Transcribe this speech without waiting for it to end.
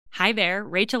Hi there,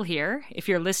 Rachel here. If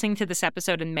you're listening to this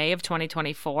episode in May of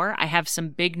 2024, I have some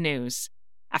big news.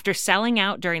 After selling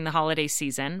out during the holiday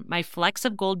season, my Flecks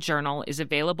of Gold journal is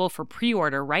available for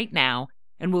pre-order right now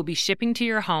and will be shipping to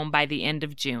your home by the end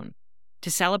of June. To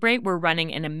celebrate, we're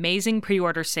running an amazing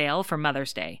pre-order sale for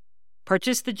Mother's Day.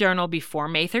 Purchase the journal before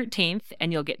May 13th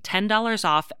and you'll get $10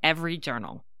 off every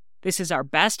journal. This is our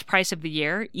best price of the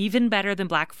year, even better than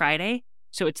Black Friday,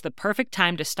 so it's the perfect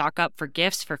time to stock up for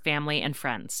gifts for family and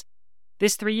friends.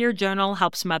 This 3-year journal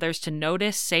helps mothers to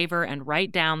notice, savor, and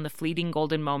write down the fleeting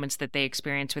golden moments that they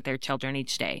experience with their children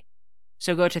each day.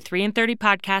 So go to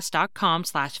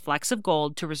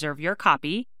 3in30podcast.com/flecksofgold to reserve your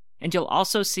copy, and you'll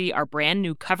also see our brand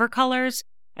new cover colors,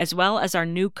 as well as our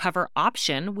new cover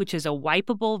option, which is a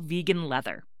wipeable vegan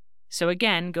leather. So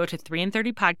again, go to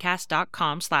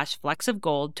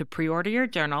 3in30podcast.com/flecksofgold to pre-order your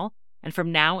journal, and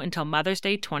from now until Mother's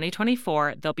Day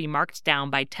 2024, they'll be marked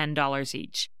down by $10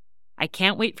 each. I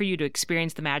can't wait for you to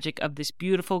experience the magic of this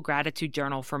beautiful gratitude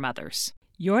journal for mothers.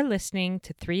 You're listening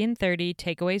to 3 in 30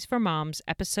 Takeaways for Moms,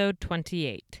 episode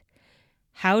 28,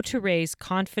 How to Raise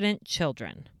Confident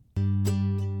Children.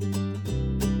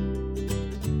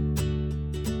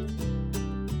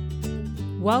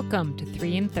 Welcome to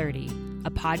 3 in 30, a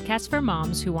podcast for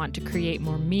moms who want to create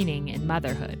more meaning in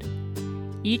motherhood.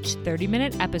 Each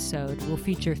 30-minute episode will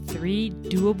feature 3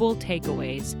 doable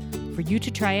takeaways for you to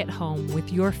try at home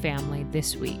with your family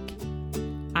this week.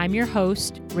 I'm your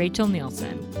host, Rachel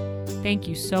Nielsen. Thank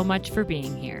you so much for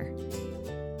being here.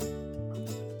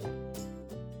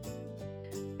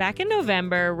 Back in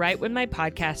November, right when my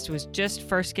podcast was just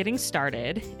first getting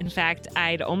started, in fact,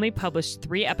 I'd only published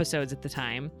 3 episodes at the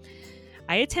time,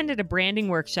 I attended a branding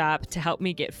workshop to help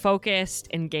me get focused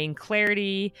and gain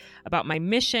clarity about my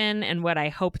mission and what I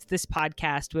hoped this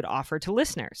podcast would offer to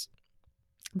listeners.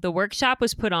 The workshop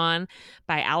was put on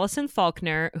by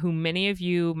Faulkner, who many of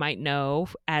you might know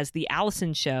as The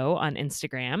Allison Show on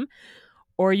Instagram,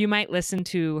 or you might listen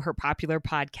to her popular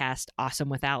podcast, Awesome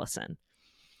with Allison.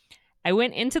 I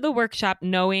went into the workshop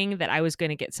knowing that I was going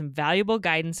to get some valuable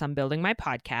guidance on building my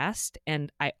podcast, and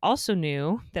I also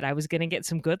knew that I was going to get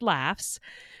some good laughs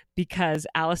because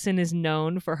Allison is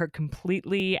known for her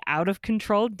completely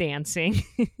out-of-control dancing,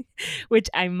 which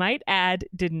I might add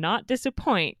did not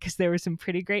disappoint because there was some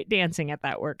pretty great dancing at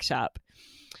that workshop.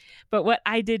 But what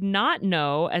I did not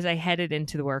know as I headed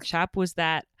into the workshop was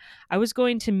that I was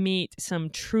going to meet some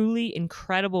truly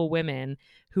incredible women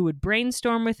who would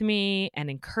brainstorm with me and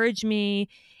encourage me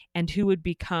and who would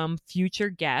become future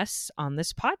guests on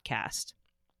this podcast.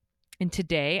 And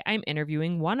today I'm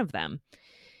interviewing one of them.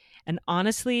 And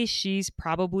honestly, she's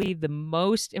probably the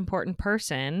most important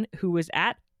person who was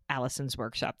at Allison's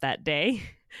workshop that day,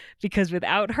 because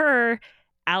without her,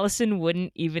 Allison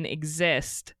wouldn't even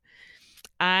exist.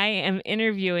 I am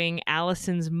interviewing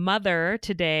Allison's mother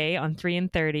today on 3 in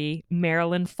 30,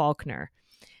 Marilyn Faulkner.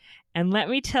 And let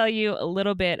me tell you a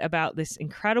little bit about this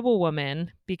incredible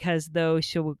woman, because though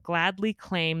she will gladly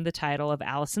claim the title of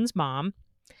Allison's mom,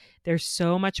 there's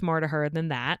so much more to her than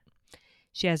that.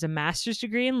 She has a master's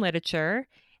degree in literature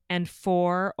and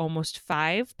 4, almost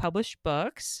 5 published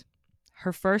books.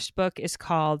 Her first book is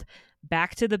called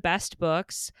Back to the Best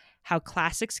Books, How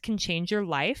Classics Can Change Your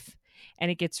Life.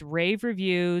 And it gets rave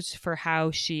reviews for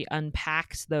how she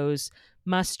unpacks those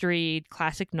must-read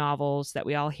classic novels that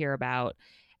we all hear about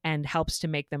and helps to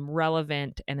make them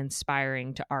relevant and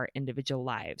inspiring to our individual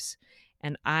lives.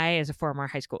 And I, as a former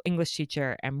high school English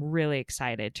teacher, am really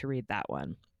excited to read that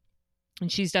one. And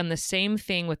she's done the same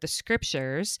thing with the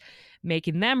scriptures,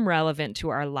 making them relevant to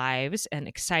our lives and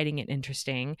exciting and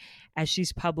interesting, as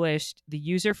she's published the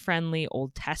user-friendly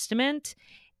Old Testament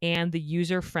and the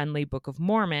user-friendly Book of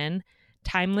Mormon,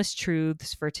 Timeless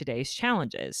Truths for Today's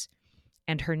Challenges.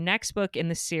 And her next book in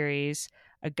the series,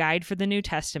 A Guide for the New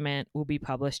Testament, will be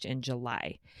published in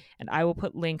July. And I will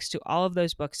put links to all of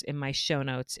those books in my show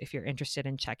notes if you're interested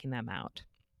in checking them out.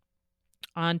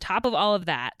 On top of all of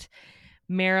that,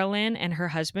 Marilyn and her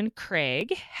husband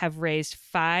Craig have raised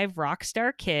 5 rock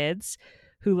star kids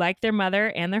who, like their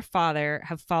mother and their father,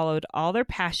 have followed all their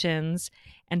passions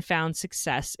and found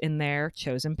success in their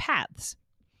chosen paths.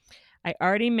 I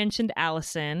already mentioned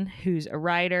Allison, who's a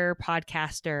writer,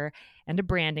 podcaster, and a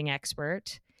branding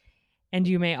expert. And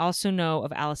you may also know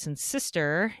of Allison's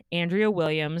sister, Andrea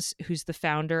Williams, who's the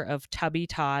founder of Tubby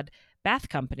Todd Bath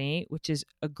Company, which is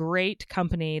a great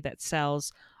company that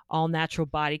sells all natural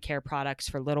body care products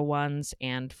for little ones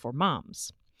and for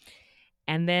moms.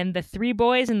 And then the 3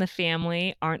 boys in the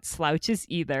family aren't slouches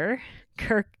either.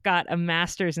 Kirk got a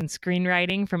master's in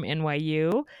screenwriting from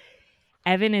NYU.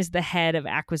 Evan is the head of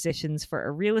acquisitions for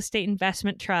a real estate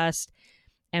investment trust.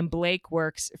 And Blake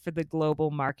works for the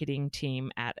global marketing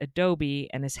team at Adobe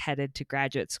and is headed to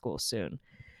graduate school soon.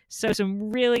 So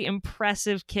some really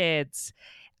impressive kids.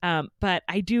 But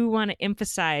I do want to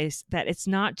emphasize that it's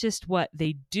not just what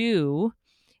they do,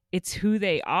 it's who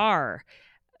they are.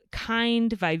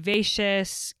 Kind,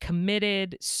 vivacious,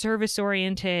 committed,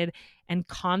 service-oriented, and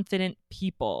confident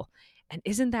people. And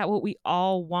isn't that what we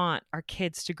all want our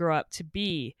kids to grow up to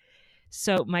be?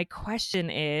 So my question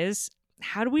is,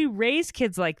 how do we raise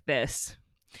kids like this?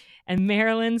 And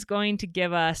Marilyn's going to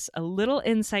give us a little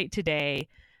insight today.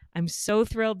 I'm so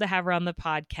thrilled to have her on the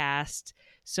podcast.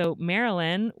 So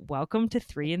Marilyn, welcome to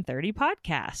 3 and 30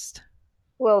 podcast.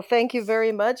 Well, thank you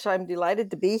very much. I'm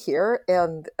delighted to be here.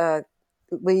 And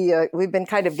we've been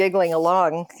kind of giggling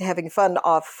along, having fun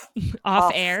off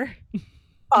air.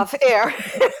 Off air.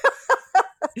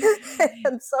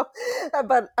 And so,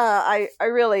 but I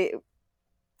really,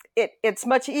 it's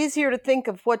much easier to think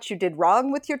of what you did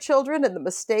wrong with your children and the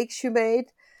mistakes you made.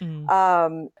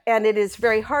 And it is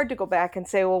very hard to go back and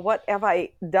say, well, what have I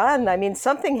done? I mean,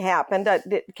 something happened.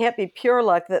 It can't be pure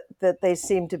luck that they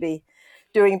seem to be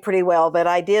doing pretty well. But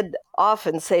I did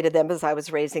often say to them as I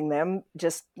was raising them,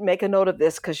 just make a note of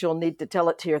this because you'll need to tell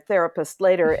it to your therapist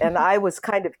later. And I was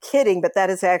kind of kidding, but that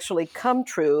has actually come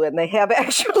true. And they have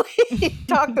actually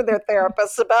talked to their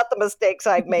therapists about the mistakes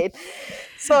I've made.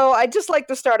 So I just like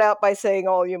to start out by saying,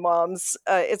 all you moms,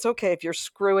 it's okay if you're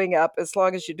screwing up. As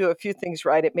long as you do a few things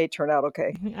right, it may turn out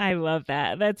okay. I love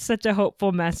that. That's such a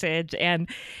hopeful message. And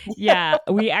yeah,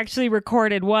 we actually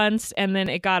recorded once and then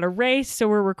it got erased. So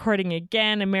we're recording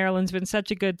again. And Marilyn's been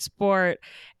such a good sport.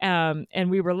 And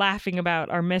we were laughing about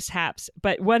our mishaps.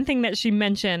 But one thing that she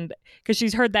mentioned, because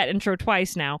she's heard that intro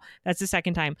twice now, that's the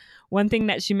second time. One thing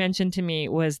that she mentioned to me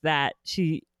was that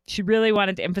she really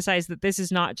wanted to emphasize that this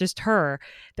is not just her,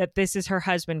 that this is her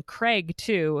husband, Craig,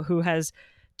 too, who has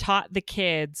taught the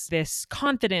kids this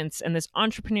confidence and this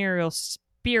entrepreneurial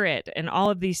spirit and all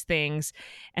of these things.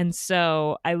 And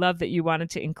so I love that you wanted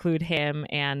to include him.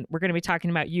 And we're going to be talking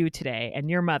about you today and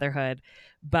your motherhood.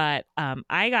 But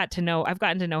I've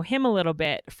gotten to know him a little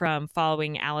bit from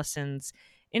following Allison's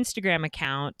Instagram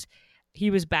account. He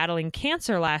was battling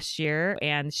cancer last year,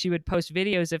 and she would post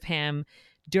videos of him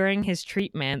during his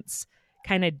treatments,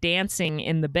 kind of dancing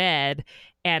in the bed.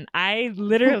 And I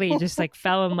literally just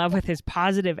fell in love with his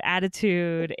positive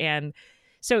attitude. And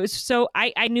so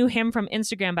I knew him from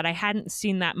Instagram, but I hadn't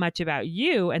seen that much about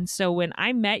you. And so when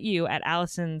I met you at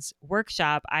Allison's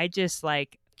workshop, I just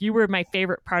you were my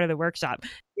favorite part of the workshop.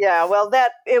 Yeah, well,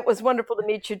 it was wonderful to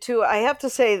meet you too. I have to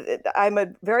say that I'm a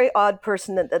very odd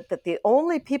person that the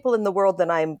only people in the world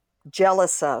that I'm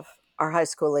jealous of are high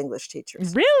school English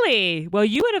teachers. Really? Well,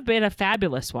 you would have been a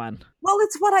fabulous one. Well,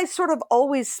 it's what I sort of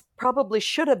always probably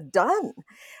should have done.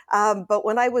 But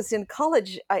when I was in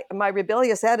college, my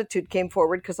rebellious attitude came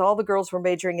forward because all the girls were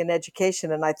majoring in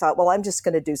education. And I thought, well, I'm just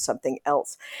going to do something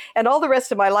else. And all the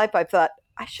rest of my life, I thought,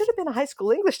 I should have been a high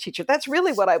school English teacher. That's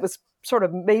really what I was sort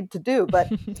of made to do.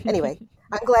 But anyway,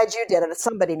 I'm glad you did it.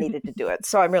 Somebody needed to do it.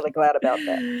 So I'm really glad about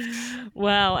that.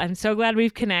 Well, I'm so glad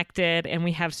we've connected and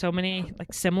we have so many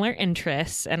similar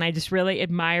interests. And I just really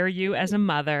admire you as a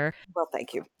mother. Well,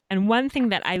 thank you. And one thing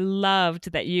that I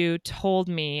loved that you told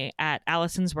me at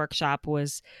Allison's workshop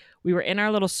was we were in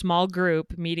our little small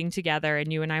group meeting together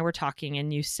and you and I were talking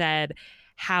and you said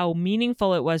how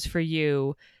meaningful it was for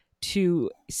you to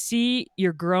see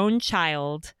your grown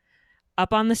child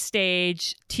up on the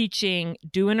stage, teaching,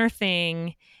 doing her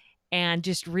thing, and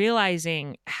just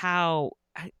realizing how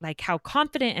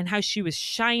confident and how she was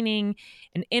shining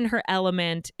and in her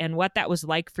element and what that was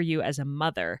like for you as a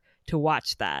mother to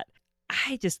watch that.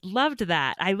 I just loved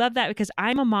that. I love that because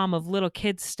I'm a mom of little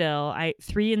kids still,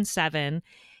 3 and 7.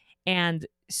 And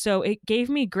so it gave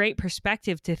me great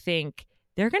perspective to think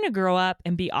they're going to grow up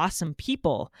and be awesome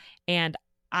people. And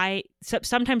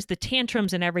sometimes the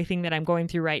tantrums and everything that I'm going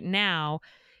through right now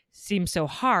seems so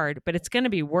hard, but it's going to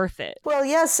be worth it. Well,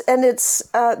 yes. And it's,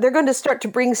 they're going to start to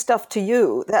bring stuff to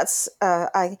you. That's,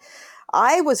 I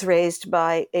was raised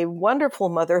by a wonderful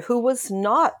mother who was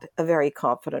not a very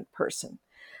confident person.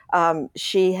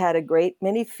 She had a great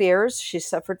many fears. She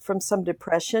suffered from some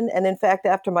depression. And in fact,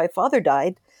 after my father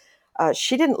died,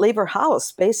 she didn't leave her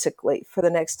house basically for the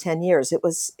next 10 years. It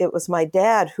was my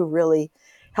dad who really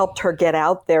helped her get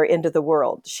out there into the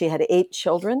world. She had 8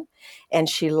 children and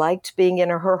she liked being in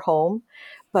her home.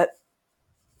 But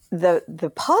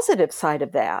the positive side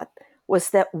of that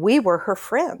was that we were her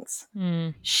friends.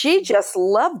 She just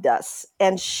loved us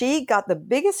and she got the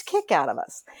biggest kick out of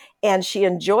us and she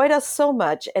enjoyed us so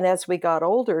much. And as we got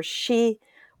older, she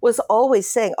was always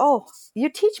saying, "Oh, you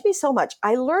teach me so much.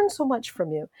 I learn so much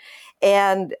from you."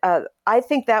 And I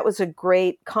think that was a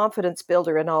great confidence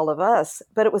builder in all of us.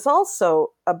 But it was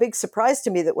also a big surprise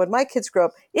to me that when my kids grow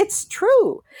up, it's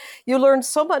true. You learn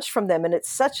so much from them. And it's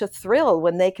such a thrill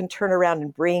when they can turn around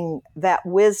and bring that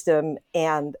wisdom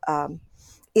and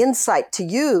insight to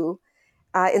you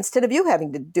instead of you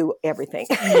having to do everything.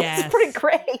 Yes. It's pretty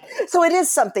great. So it is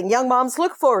something. Young moms,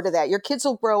 look forward to that. Your kids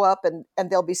will grow up and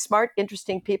they'll be smart,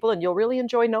 interesting people, and you'll really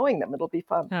enjoy knowing them. It'll be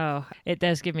fun. Oh, it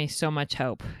does give me so much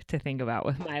hope to think about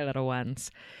with my little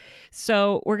ones.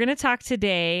 So we're going to talk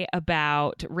today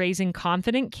about raising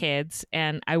confident kids.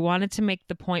 And I wanted to make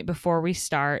the point before we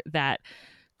start that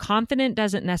confident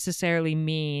doesn't necessarily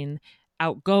mean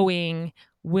outgoing,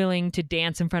 willing to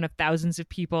dance in front of thousands of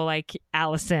people like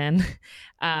Allison.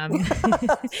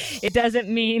 It doesn't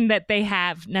mean that they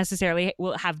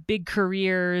will have big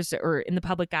careers or in the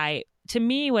public eye. To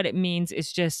me, what it means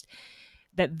is just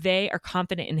that they are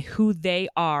confident in who they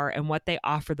are and what they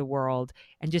offer the world.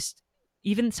 And just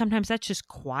even sometimes that's just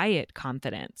quiet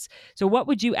confidence. So what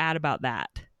would you add about that?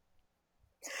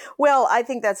 Well, I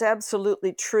think that's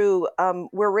absolutely true.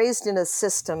 We're raised in a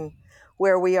system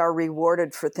where we are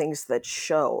rewarded for things that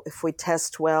show. If we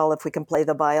test well, if we can play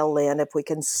the violin, if we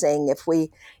can sing, if we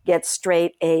get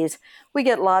straight A's, we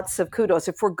get lots of kudos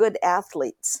if we're good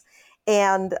athletes.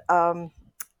 And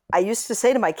I used to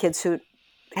say to my kids who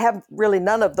have really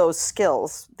none of those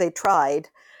skills, they tried,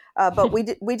 but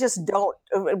we just don't.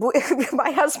 My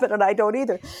husband and I don't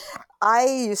either. I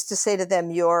used to say to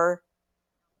them, your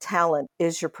talent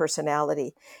is your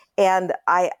personality. And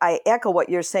I echo what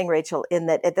you're saying, Rachel, in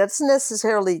that it doesn't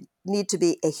necessarily need to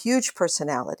be a huge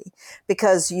personality,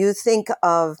 because you think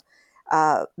of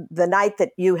the night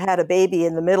that you had a baby,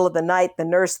 in the middle of the night, the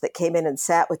nurse that came in and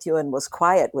sat with you and was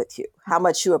quiet with you, how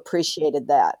much you appreciated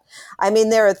that. I mean,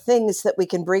 there are things that we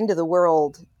can bring to the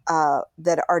world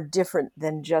that are different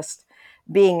than just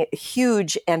being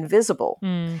huge and visible.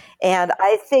 And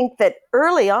I think that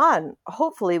early on,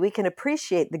 hopefully we can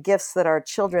appreciate the gifts that our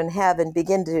children have and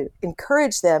begin to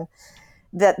encourage them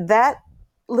that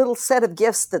little set of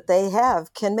gifts that they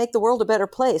have can make the world a better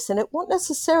place. And it won't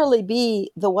necessarily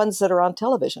be the ones that are on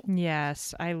television.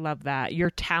 Yes, I love that.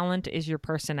 Your talent is your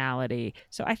personality.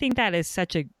 So I think that is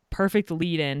such a perfect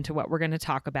lead in to what we're going to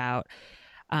talk about.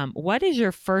 What is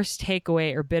your first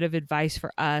takeaway or bit of advice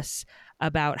for us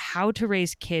about how to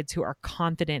raise kids who are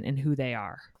confident in who they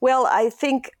are? Well, I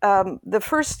think the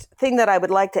first thing that I would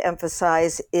like to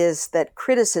emphasize is that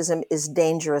criticism is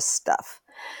dangerous stuff.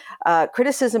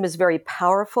 Criticism is very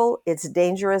powerful. It's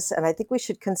dangerous. And I think we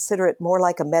should consider it more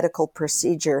like a medical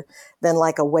procedure than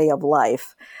like a way of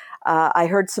life. I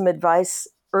heard some advice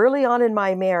early on in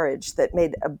my marriage that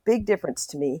made a big difference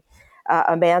to me.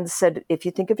 A man said, if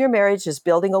you think of your marriage as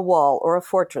building a wall or a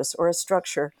fortress or a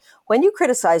structure, when you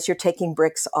criticize, you're taking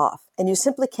bricks off. And you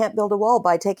simply can't build a wall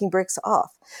by taking bricks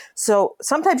off. So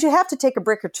sometimes you have to take a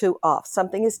brick or two off.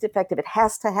 Something is defective. It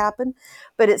has to happen,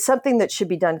 but it's something that should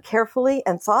be done carefully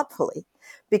and thoughtfully.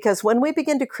 Because when we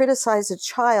begin to criticize a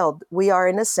child, we are,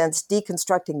 in a sense,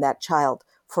 deconstructing that child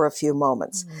for a few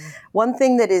moments. One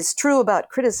thing that is true about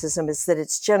criticism is that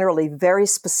it's generally very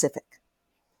specific.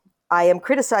 I am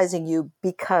criticizing you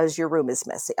because your room is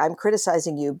messy. I'm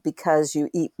criticizing you because you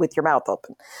eat with your mouth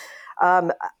open.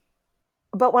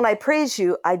 But when I praise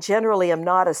you, I generally am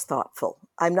not as thoughtful.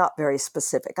 I'm not very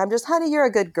specific. I'm just, honey, you're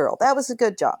a good girl. That was a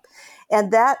good job.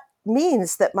 And that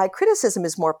means that my criticism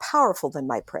is more powerful than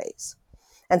my praise.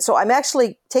 And so I'm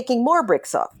actually taking more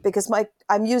bricks off because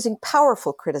I'm using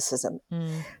powerful criticism.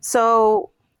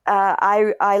 So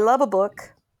I love a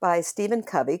book by Stephen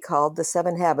Covey called The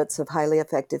 7 Habits of Highly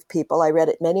Effective People. I read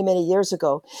it many, many years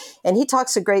ago, and he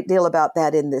talks a great deal about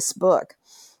that in this book.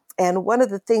 And one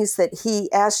of the things that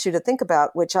he asks you to think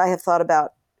about, which I have thought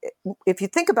about, if you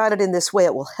think about it in this way,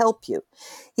 it will help you.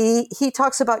 He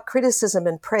talks about criticism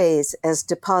and praise as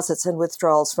deposits and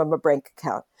withdrawals from a bank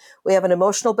account. We have an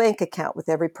emotional bank account with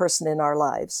every person in our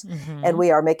lives, and we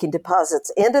are making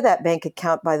deposits into that bank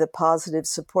account by the positive,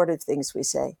 supportive things we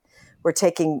say. We're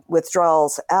taking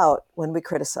withdrawals out when we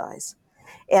criticize.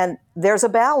 And there's a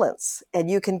balance, and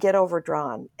you can get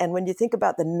overdrawn. And when you think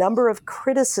about the number of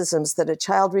criticisms that a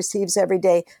child receives every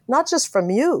day, not just from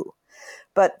you,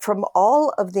 but from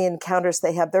all of the encounters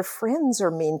they have, their friends are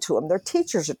mean to them, their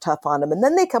teachers are tough on them, and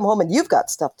then they come home and you've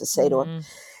got stuff to say to them.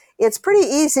 It's pretty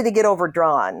easy to get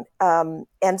overdrawn.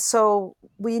 And so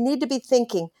we need to be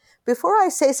thinking, before I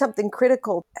say something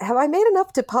critical, have I made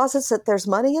enough deposits that there's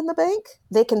money in the bank?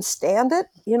 They can stand it.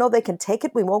 They can take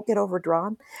it. We won't get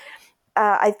overdrawn.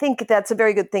 I think that's a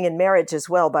very good thing in marriage as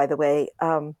well, by the way.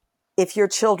 if your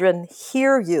children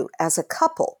hear you as a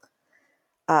couple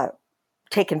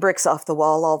taking bricks off the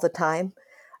wall all the time,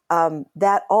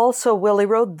 that also will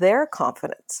erode their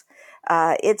confidence.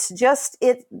 It's just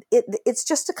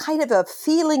a kind of a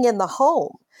feeling in the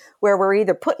home where we're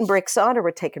either putting bricks on or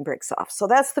we're taking bricks off. So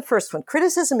that's the first one.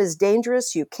 Criticism is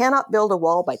dangerous. You cannot build a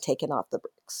wall by taking off the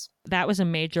bricks. That was a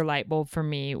major light bulb for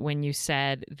me when you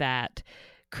said that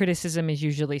criticism is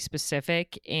usually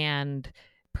specific and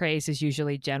praise is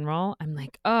usually general. I'm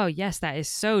like, oh, yes, that is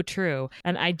so true.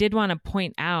 And I did want to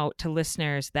point out to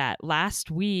listeners that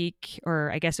last week,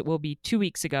 or I guess it will be 2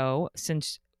 weeks ago,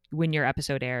 since when your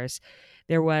episode airs,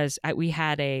 we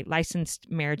had a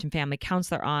licensed marriage and family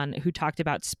counselor on who talked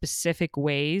about specific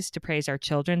ways to praise our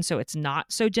children. So it's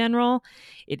not so general.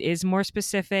 It is more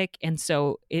specific. And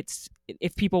so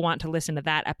if people want to listen to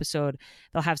that episode,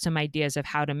 they'll have some ideas of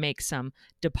how to make some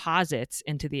deposits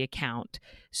into the account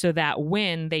so that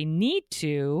when they need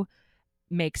to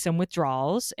make some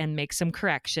withdrawals and make some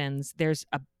corrections, there's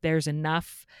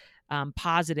enough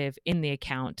positive in the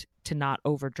account to not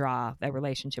overdraw that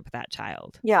relationship with that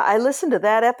child. Yeah, I listened to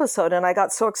that episode and I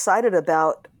got so excited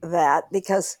about that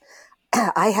because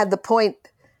I had the point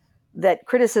that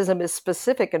criticism is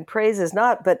specific and praise is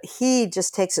not, but he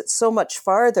just takes it so much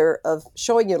farther of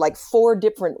showing you like 4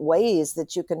 different ways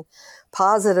that you can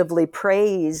positively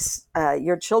praise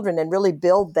your children and really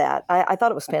build that. I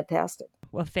thought it was fantastic.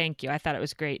 Well, thank you. I thought it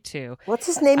was great too. What's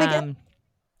his name again?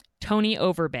 Tony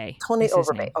Overbay. Tony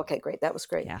Overbay. Okay, great. That was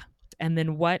great. Yeah. And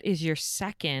then what is your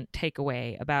second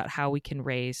takeaway about how we can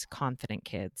raise confident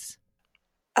kids?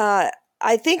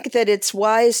 I think that it's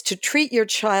wise to treat your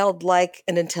child like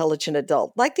an intelligent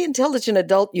adult, like the intelligent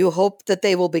adult you hope that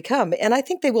they will become. And I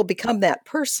think they will become that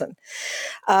person.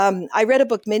 I read a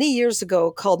book many years ago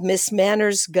called Miss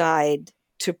Manner's Guide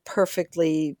to Perfect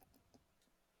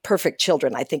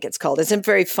Children, I think it's called. It's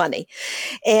very funny.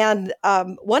 And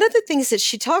one of the things that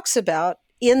she talks about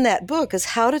in that book is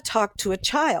how to talk to a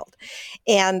child.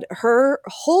 And her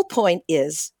whole point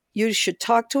is you should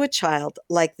talk to a child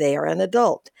like they are an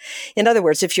adult. In other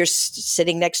words, if you're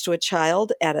sitting next to a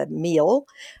child at a meal,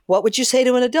 what would you say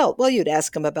to an adult? Well, you'd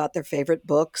ask them about their favorite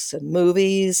books and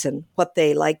movies and what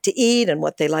they like to eat and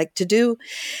what they like to do.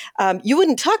 You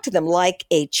wouldn't talk to them like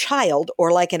a child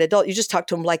or like an adult. You just talk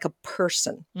to them like a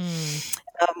person.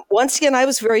 Once again, I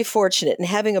was very fortunate in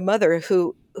having a mother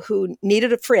who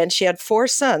needed a friend. She had 4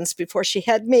 sons before she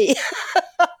had me.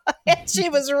 And she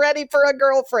was ready for a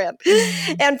girlfriend.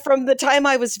 And from the time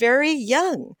I was very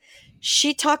young,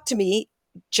 she talked to me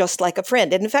just like a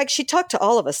friend. And in fact, she talked to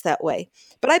all of us that way.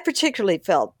 But I particularly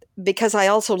felt, because I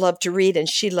also loved to read and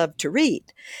she loved to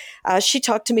read, she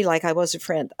talked to me like I was a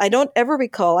friend. I don't ever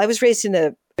recall, I was raised in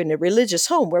a religious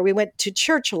home where we went to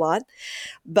church a lot,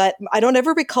 but I don't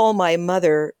ever recall my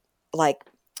mother like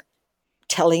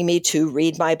telling me to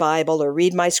read my Bible or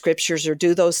read my scriptures or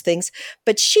do those things.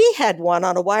 But she had one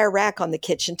on a wire rack on the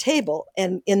kitchen table.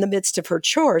 And in the midst of her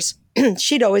chores,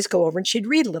 she'd always go over and she'd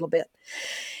read a little bit.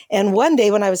 And one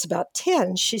day when I was about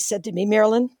 10, she said to me,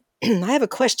 Marilyn, I have a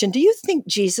question. Do you think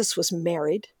Jesus was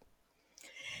married?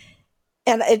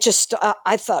 And it just,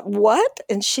 I thought, what?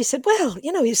 And she said, well,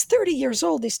 he's 30 years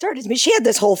old. He started me. She had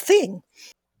this whole thing.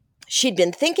 She'd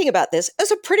been thinking about this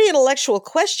as a pretty intellectual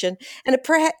question and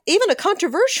even a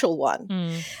controversial one.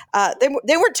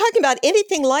 They weren't talking about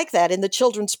anything like that in the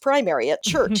children's primary at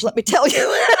church, let me tell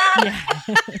you.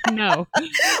 No.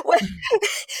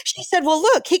 She said, well,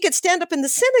 look, he could stand up in the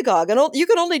synagogue and you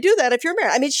can only do that if you're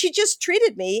married. I mean, she just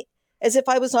treated me as if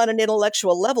I was on an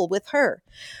intellectual level with her.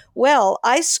 Well,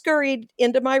 I scurried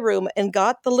into my room and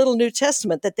got the little New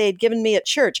Testament that they had given me at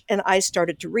church, and I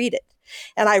started to read it.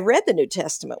 And I read the New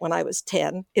Testament when I was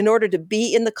 10 in order to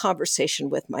be in the conversation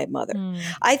with my mother.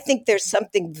 I think there's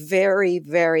something very,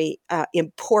 very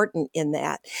important in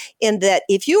that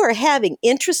if you are having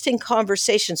interesting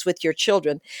conversations with your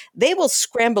children, they will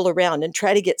scramble around and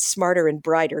try to get smarter and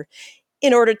brighter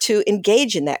in order to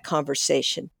engage in that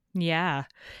conversation. Yeah.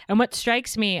 And what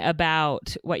strikes me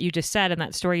about what you just said and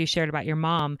that story you shared about your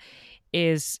mom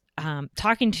is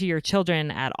talking to your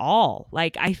children at all.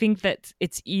 Like, I think that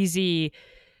it's easy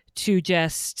to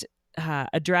just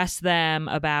address them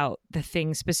about the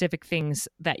specific things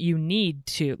that you need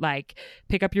to, like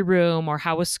pick up your room or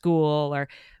how was school,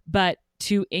 but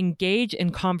to engage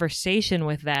in conversation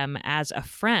with them as a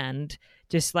friend,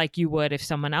 just like you would if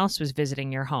someone else was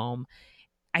visiting your home,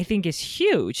 I think is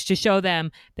huge, to show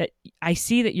them that I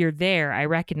see that you're there. I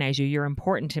recognize you. You're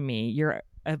important to me. You're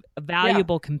a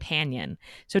valuable companion.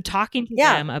 So talking to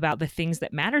them about the things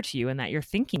that matter to you and that you're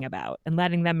thinking about and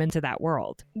letting them into that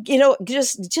world.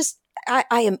 Just I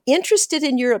am interested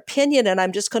in your opinion, and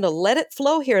I'm just going to let it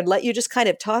flow here and let you just kind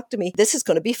of talk to me. This is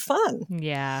going to be fun.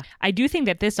 Yeah. I do think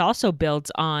that this also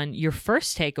builds on your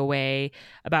first takeaway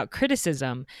about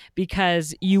criticism,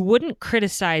 because you wouldn't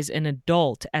criticize an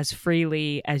adult as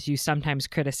freely as you sometimes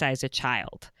criticize a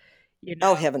child. You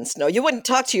know? Oh, heavens, no. You wouldn't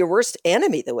talk to your worst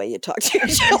enemy the way you talk to your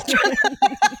children.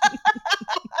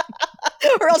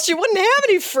 Or else you wouldn't have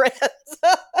any friends.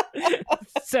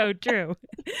 So true.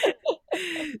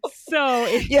 So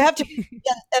you have to,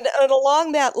 and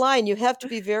along that line, you have to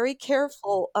be very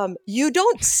careful. You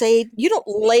don't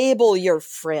label your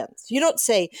friends. You don't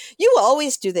say, you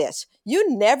always do this.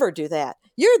 You never do that.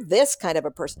 You're this kind of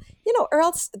a person, or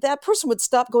else that person would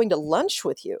stop going to lunch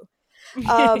with you.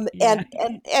 Yeah.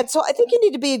 And so I think you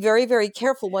need to be very, very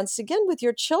careful once again with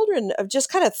your children of just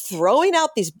kind of throwing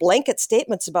out these blanket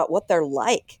statements about what they're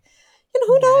like.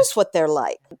 Who knows what they're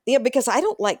like? Because I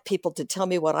don't like people to tell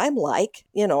me what I'm like,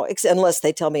 unless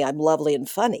they tell me I'm lovely and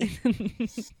funny.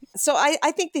 So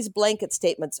I think these blanket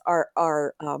statements are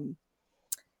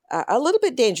a little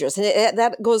bit dangerous. And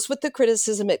that goes with the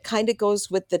criticism. It kind of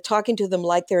goes with the talking to them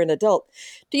like they're an adult.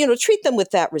 Treat them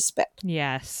with that respect.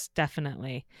 Yes,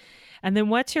 definitely. And then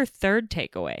what's your third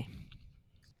takeaway?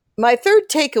 My third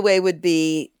takeaway would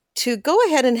be to go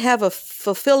ahead and have a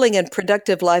fulfilling and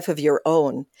productive life of your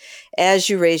own as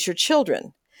you raise your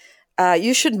children.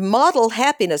 You should model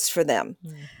happiness for them.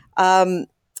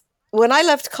 When I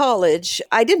left college,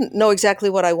 I didn't know exactly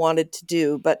what I wanted to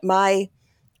do, but my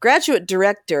graduate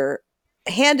director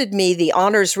handed me the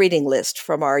honors reading list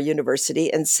from our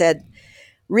university and said,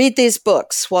 read these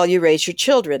books while you raise your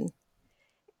children,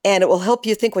 and it will help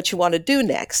you think what you want to do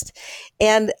next.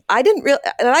 And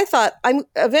I thought,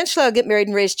 eventually I'll get married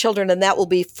and raise children, and that will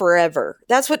be forever.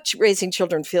 That's what raising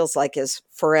children feels like, is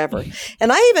forever.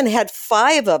 And I even had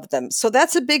 5 of them. So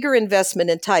that's a bigger investment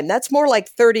in time. That's more like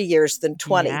 30 years than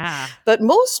 20. Yeah. But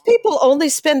most people only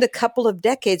spend a couple of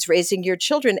decades raising your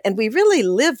children, and we really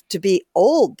live to be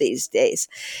old these days.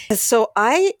 So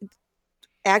I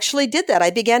actually did that. I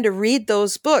began to read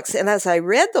those books. And as I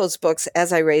read those books,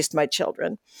 as I raised my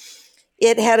children,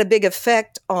 it had a big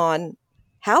effect on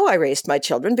how I raised my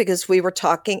children, because we were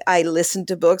talking, I listened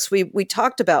to books, we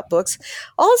talked about books.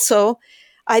 Also,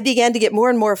 I began to get more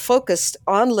and more focused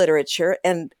on literature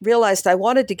and realized I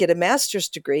wanted to get a master's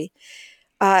degree.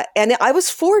 And I was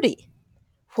 40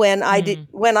 when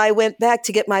I went back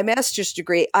to get my master's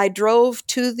degree. I drove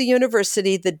to the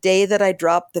university the day that I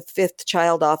dropped the 5th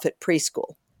child off at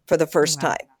preschool for the first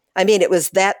time. I mean, it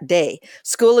was that day.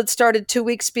 School had started 2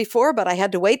 weeks before, but I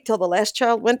had to wait till the last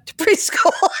child went to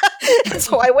preschool. And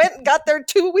so I went and got there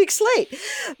 2 weeks late.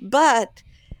 But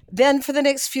then for the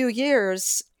next few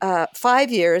years, 5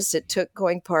 years it took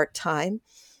going part-time,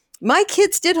 my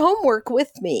kids did homework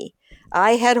with me.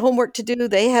 I had homework to do.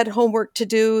 They had homework to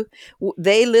do.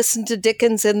 They listened to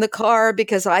Dickens in the car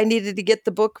because I needed to get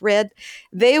the book read.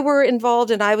 They were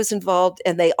involved and I was involved,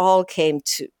 and they all came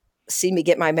to see me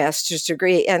get my master's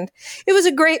degree. And it was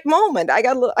a great moment. I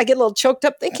get a little choked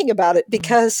up thinking about it,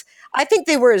 because I think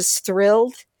they were as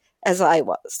thrilled as I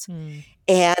was.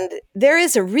 And there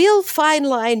is a real fine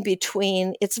line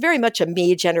between, it's very much a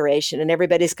me generation and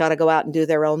everybody's got to go out and do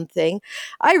their own thing.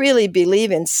 I really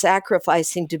believe in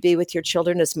sacrificing to be with your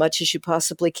children as much as you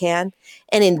possibly can,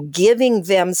 and in giving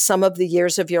them some of the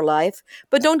years of your life,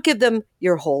 but don't give them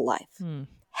your whole life.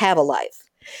 Have a life.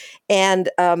 And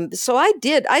so I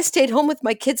did. I stayed home with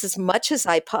my kids as much as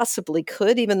I possibly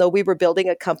could, even though we were building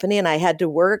a company and I had to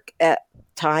work at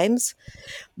times.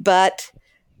 But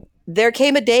there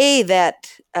came a day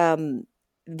that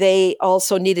they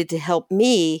also needed to help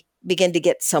me begin to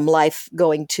get some life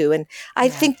going too. And I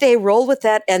think they roll with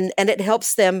that, and it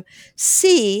helps them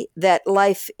see that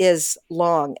life is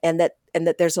long and that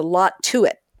there's a lot to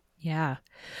it. Yeah.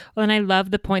 Well, and I love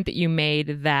the point that you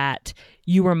made that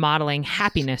you were modeling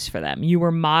happiness for them. You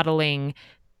were modeling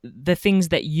the things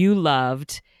that you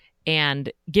loved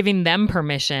and giving them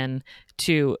permission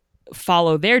to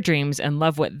follow their dreams and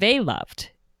love what they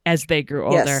loved as they grew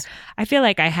older. Yes. I feel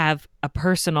like I have a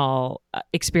personal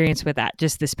experience with that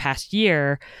just this past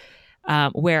year,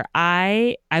 where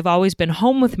I've always been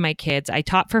home with my kids. I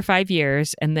taught for 5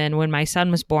 years. And then when my son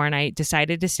was born, I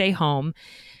decided to stay home.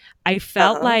 I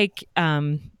felt like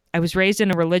I was raised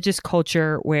in a religious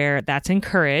culture where that's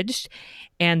encouraged.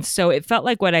 And so it felt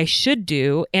like what I should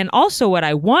do, and also what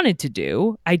I wanted to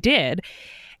do, I did.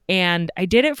 And I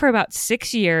did it for about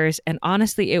 6 years. And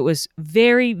honestly, it was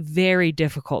very, very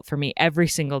difficult for me every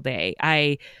single day.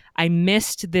 I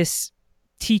missed this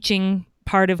teaching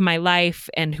part of my life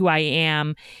and who I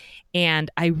am.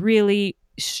 And I really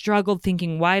struggled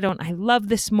thinking, why don't I love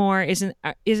this more?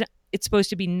 it's supposed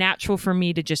to be natural for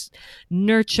me to just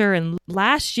nurture. And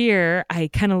last year, I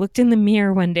kind of looked in the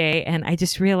mirror one day and I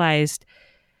just realized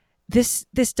this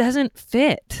doesn't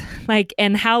fit. Like,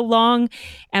 and how long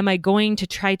am I going to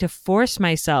try to force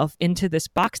myself into this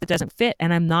box that doesn't fit?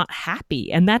 And I'm not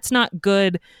happy. And that's not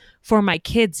good for my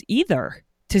kids either,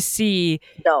 to see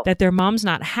No. that their mom's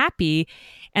not happy.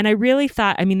 And I really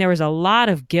thought, I mean, there was a lot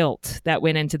of guilt that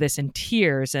went into this and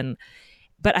tears.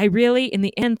 But I really, in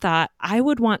the end, thought I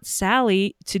would want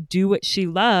Sally to do what she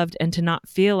loved and to not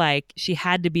feel like she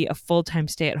had to be a full-time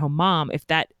stay-at-home mom if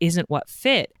that isn't what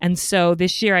fit. And so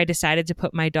this year I decided to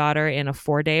put my daughter in a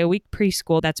 4-day-a-week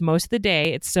preschool. That's most of the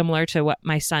day. It's similar to what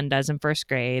my son does in first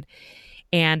grade.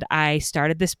 And I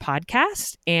started this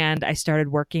podcast and I started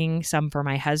working some for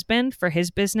my husband for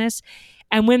his business.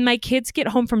 And when my kids get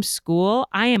home from school,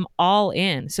 I am all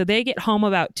in. So they get home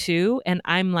about 2 and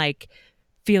I'm like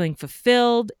feeling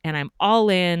fulfilled and I'm all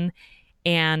in.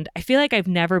 And I feel like I've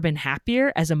never been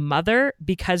happier as a mother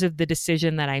because of the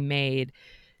decision that I made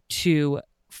to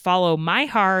follow my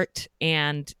heart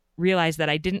and realize that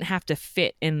I didn't have to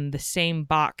fit in the same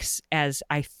box as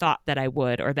I thought that I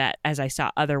would, or that as I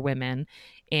saw other women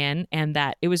in, and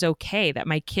that it was okay, that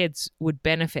my kids would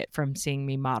benefit from seeing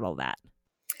me model that.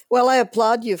 Well, I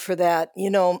applaud you for that. You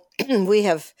know, we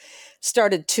have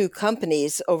started 2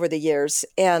 companies over the years.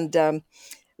 And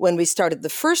when we started the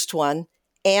first one,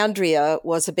 Andrea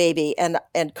was a baby and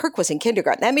Kirk was in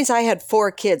kindergarten. That means I had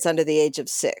 4 kids under the age of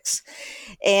 6.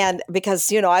 And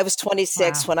because, I was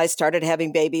 26 when I started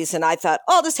having babies, and I thought,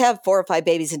 oh, I'll just have 4 or 5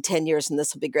 babies in 10 years and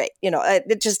this will be great.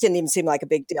 It just didn't even seem like a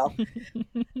big deal.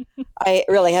 I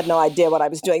really had no idea what I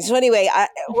was doing. So anyway,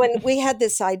 when we had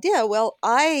this idea, well,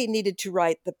 I needed to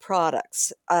write the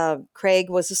products. Craig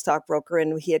was a stockbroker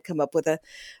and he had come up with a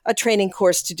training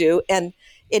course to do. And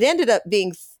it ended up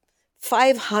being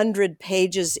 500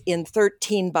 pages in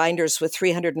 13 binders with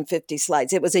 350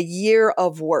 slides. It was a year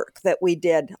of work that we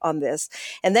did on this.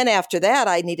 And then after that,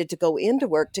 I needed to go into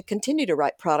work to continue to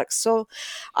write products. So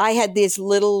I had these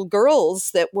little girls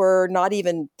that were not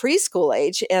even preschool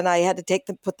age, and I had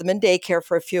to put them in daycare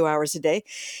for a few hours a day.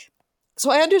 So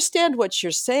I understand what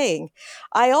you're saying.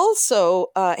 I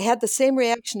also had the same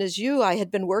reaction as you. I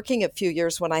had been working a few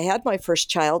years when I had my first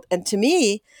child. And to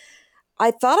me, I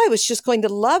thought I was just going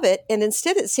to love it. And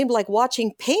instead, it seemed like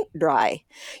watching paint dry.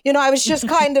 I was just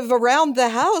kind of around the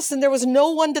house and there was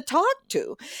no one to talk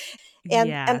to.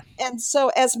 And so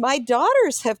as my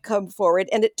daughters have come forward,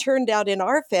 and it turned out in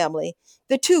our family,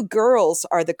 the 2 girls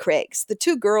are the Craigs. The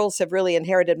 2 girls have really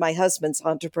inherited my husband's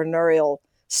entrepreneurial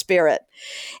spirit.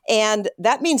 And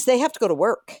that means they have to go to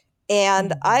work.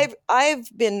 And I've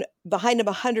been behind them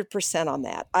 100% on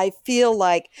that. I feel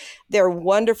like they're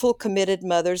wonderful, committed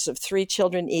mothers of 3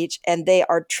 children each, and they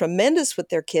are tremendous with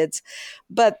their kids,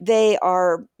 but they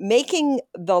are making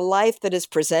the life that is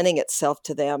presenting itself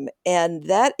to them. And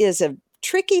that is a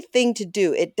tricky thing to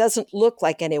do. It doesn't look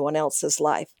like anyone else's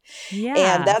life. Yeah.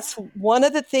 And that's one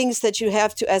of the things that you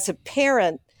have to, as a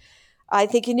parent, I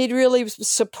think you need to really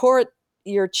support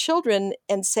your children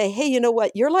and say, hey, you know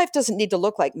what? Your life doesn't need to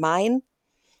look like mine.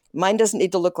 Mine doesn't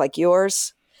need to look like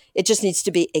yours. It just needs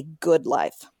to be a good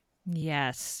life.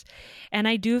 Yes. And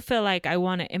I do feel like I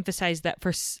want to emphasize that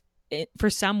for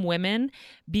some women,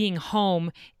 being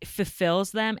home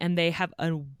fulfills them and they have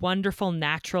a wonderful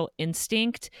natural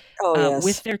instinct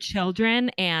with their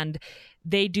children, and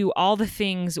they do all the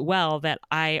things well that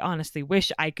I honestly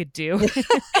wish I could do,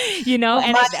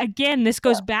 and again, this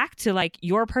goes back to like,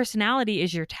 your personality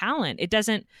is your talent. It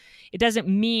doesn't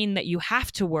mean that you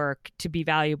have to work to be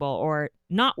valuable or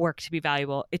not work to be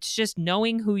valuable. It's just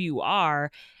knowing who you are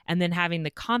and then having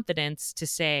the confidence to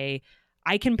say,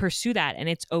 I can pursue that and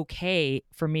it's okay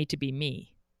for me to be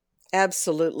me.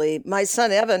 Absolutely. My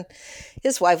son, Evan,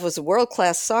 his wife was a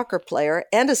world-class soccer player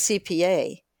and a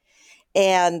CPA.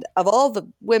 And of all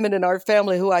the women in our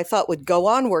family who I thought would go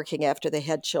on working after they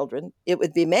had children, it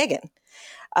would be Megan.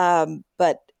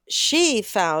 But she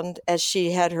found, as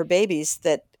she had her babies,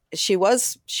 that she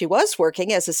was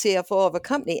working as a CFO of a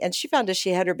company, and she found as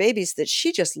she had her babies that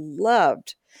she just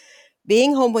loved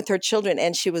being home with her children,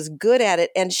 and she was good at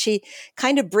it. And she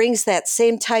kind of brings that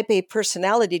same type A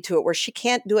personality to it where she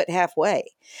can't do it halfway.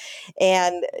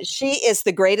 And she is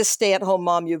the greatest stay-at-home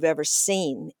mom you've ever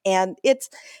seen. And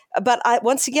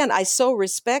once again, I so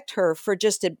respect her for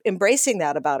just embracing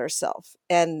that about herself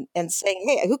and saying,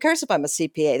 hey, who cares if I'm a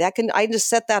CPA? I can just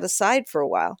set that aside for a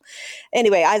while.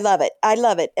 Anyway, I love it. I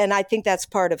love it. And I think that's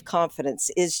part of confidence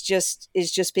is just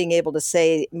being able to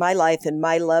say my life and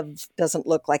my love doesn't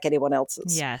look like anyone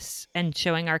else's. Yes. And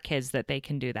showing our kids that they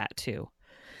can do that too.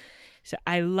 So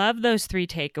I love those 3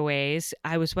 takeaways.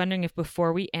 I was wondering if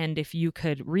before we end, if you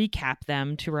could recap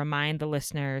them to remind the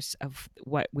listeners of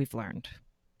what we've learned.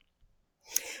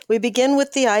 We begin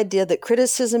with the idea that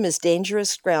criticism is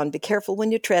dangerous ground. Be careful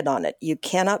when you tread on it. You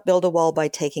cannot build a wall by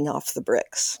taking off the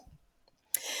bricks.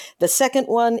 The second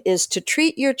one is to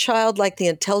treat your child like the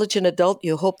intelligent adult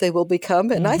you hope they will become.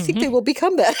 And I think they will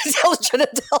become that intelligent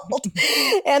adult.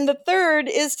 And the third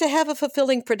is to have a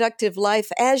fulfilling, productive life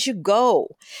as you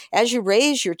go, as you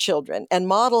raise your children and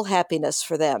model happiness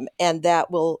for them. And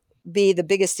that will be the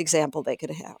biggest example they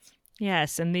could have.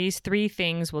 Yes. And these 3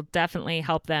 things will definitely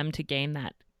help them to gain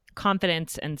that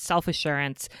confidence and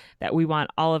self-assurance that we want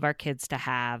all of our kids to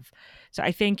have. So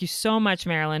I thank you so much,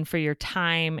 Marilyn, for your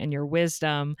time and your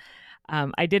wisdom.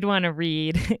 I did want to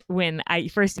read when I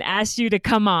first asked you to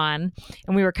come on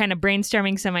and we were kind of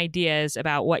brainstorming some ideas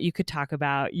about what you could talk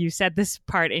about. You said this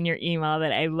part in your email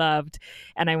that I loved,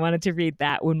 and I wanted to read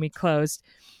that when we closed.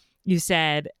 You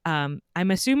said, I'm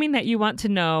assuming that you want to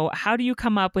know, how do you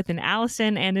come up with an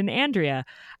Allison and an Andrea?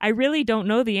 I really don't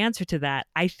know the answer to that.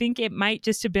 I think it might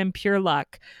just have been pure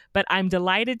luck, but I'm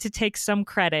delighted to take some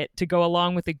credit to go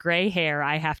along with the gray hair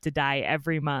I have to dye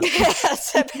every month.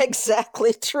 Yes,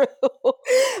 exactly true.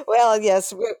 Well,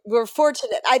 yes, we're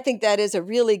fortunate. I think that is a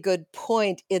really good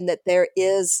point in that there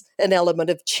is an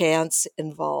element of chance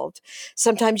involved.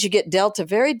 Sometimes you get dealt a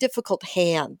very difficult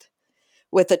hand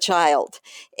with a child,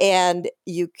 and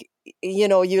you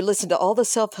listen to all the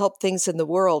self-help things in the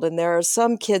world, and there are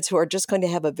some kids who are just going to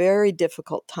have a very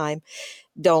difficult time.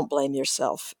 Don't blame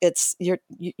yourself. You're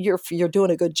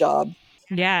doing a good job.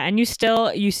 Yeah, and you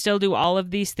still do all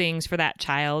of these things for that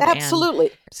child. Absolutely.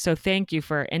 And so thank you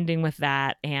for ending with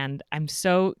that. And I'm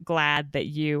so glad that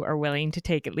you are willing to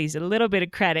take at least a little bit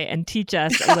of credit and teach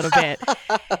us a little bit.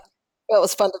 Well, it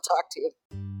was fun to talk to you.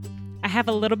 I have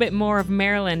a little bit more of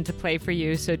Marilyn to play for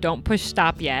you, so don't push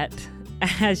stop yet.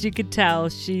 As you could tell,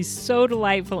 she's so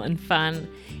delightful and fun,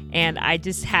 and I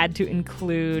just had to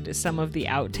include some of the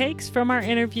outtakes from our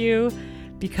interview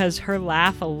because her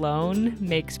laugh alone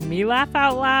makes me laugh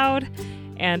out loud,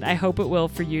 and I hope it will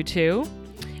for you too.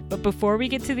 But before we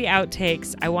get to the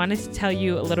outtakes, I wanted to tell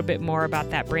you a little bit more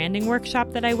about that branding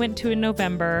workshop that I went to in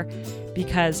November,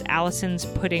 because Allison's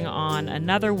putting on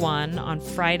another one on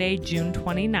Friday, June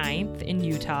 29th in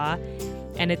Utah,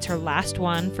 and it's her last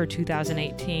one for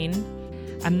 2018.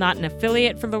 I'm not an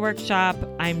affiliate for the workshop.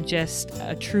 I'm just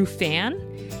a true fan.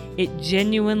 It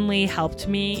genuinely helped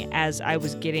me as I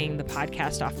was getting the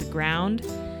podcast off the ground.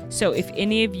 So if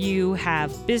any of you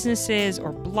have businesses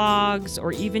or blogs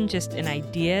or even just an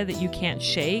idea that you can't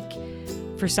shake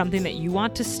for something that you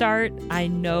want to start, I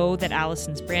know that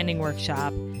Allison's branding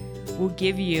workshop will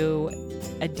give you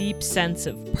a deep sense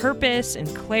of purpose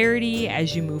and clarity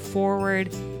as you move forward.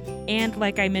 And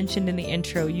like I mentioned in the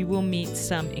intro, you will meet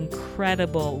some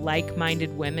incredible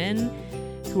like-minded women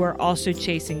who are also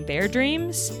chasing their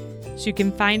dreams. So you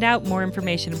can find out more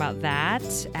information about that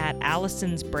at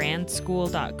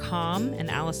allisonsbrandschool.com, and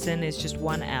Allison is just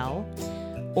one L.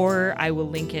 Or I will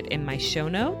link it in my show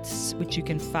notes, which you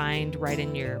can find right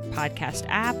in your podcast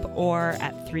app or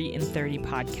at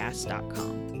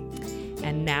 3in30podcast.com.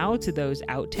 And now to those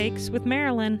outtakes with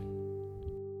Marilyn.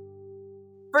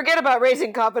 Forget about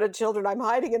raising confident children. I'm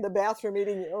hiding in the bathroom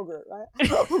eating yogurt, right?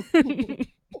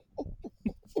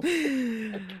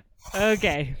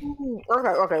 Okay.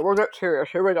 Okay, we'll get serious.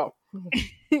 Here we go.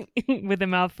 With a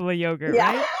mouthful of yogurt,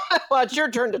 yeah. Right? Well, it's your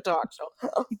turn to talk, so.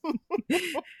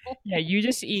 Yeah, you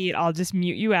just eat. I'll just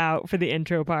mute you out for the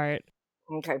intro part.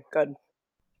 Okay, good.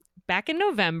 Back in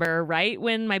November, right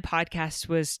when my podcast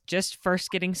was just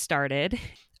first getting started,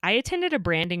 I attended a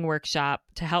branding workshop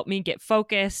to help me get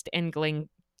focused and Let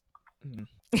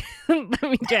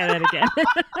me try that again.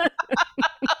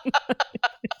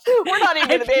 We're not even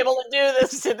going to be able to do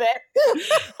this today.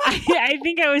 I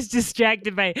think I was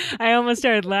distracted by, I almost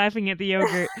started laughing at the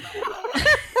yogurt.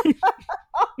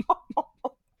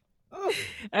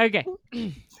 Okay.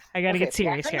 I got to get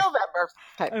serious here. November.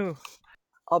 Okay. Oh.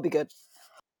 I'll be good.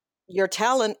 Your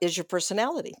talent is your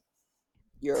personality.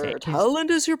 Your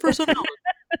talent is your personality.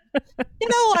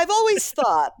 I've always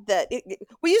thought that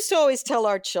we used to always tell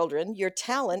our children, your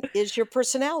talent is your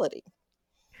personality.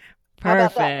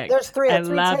 Perfect. There's three I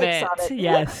love takes it. on it.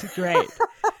 Yes, great.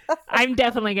 I'm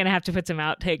definitely going to have to put some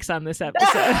outtakes on this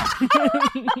episode.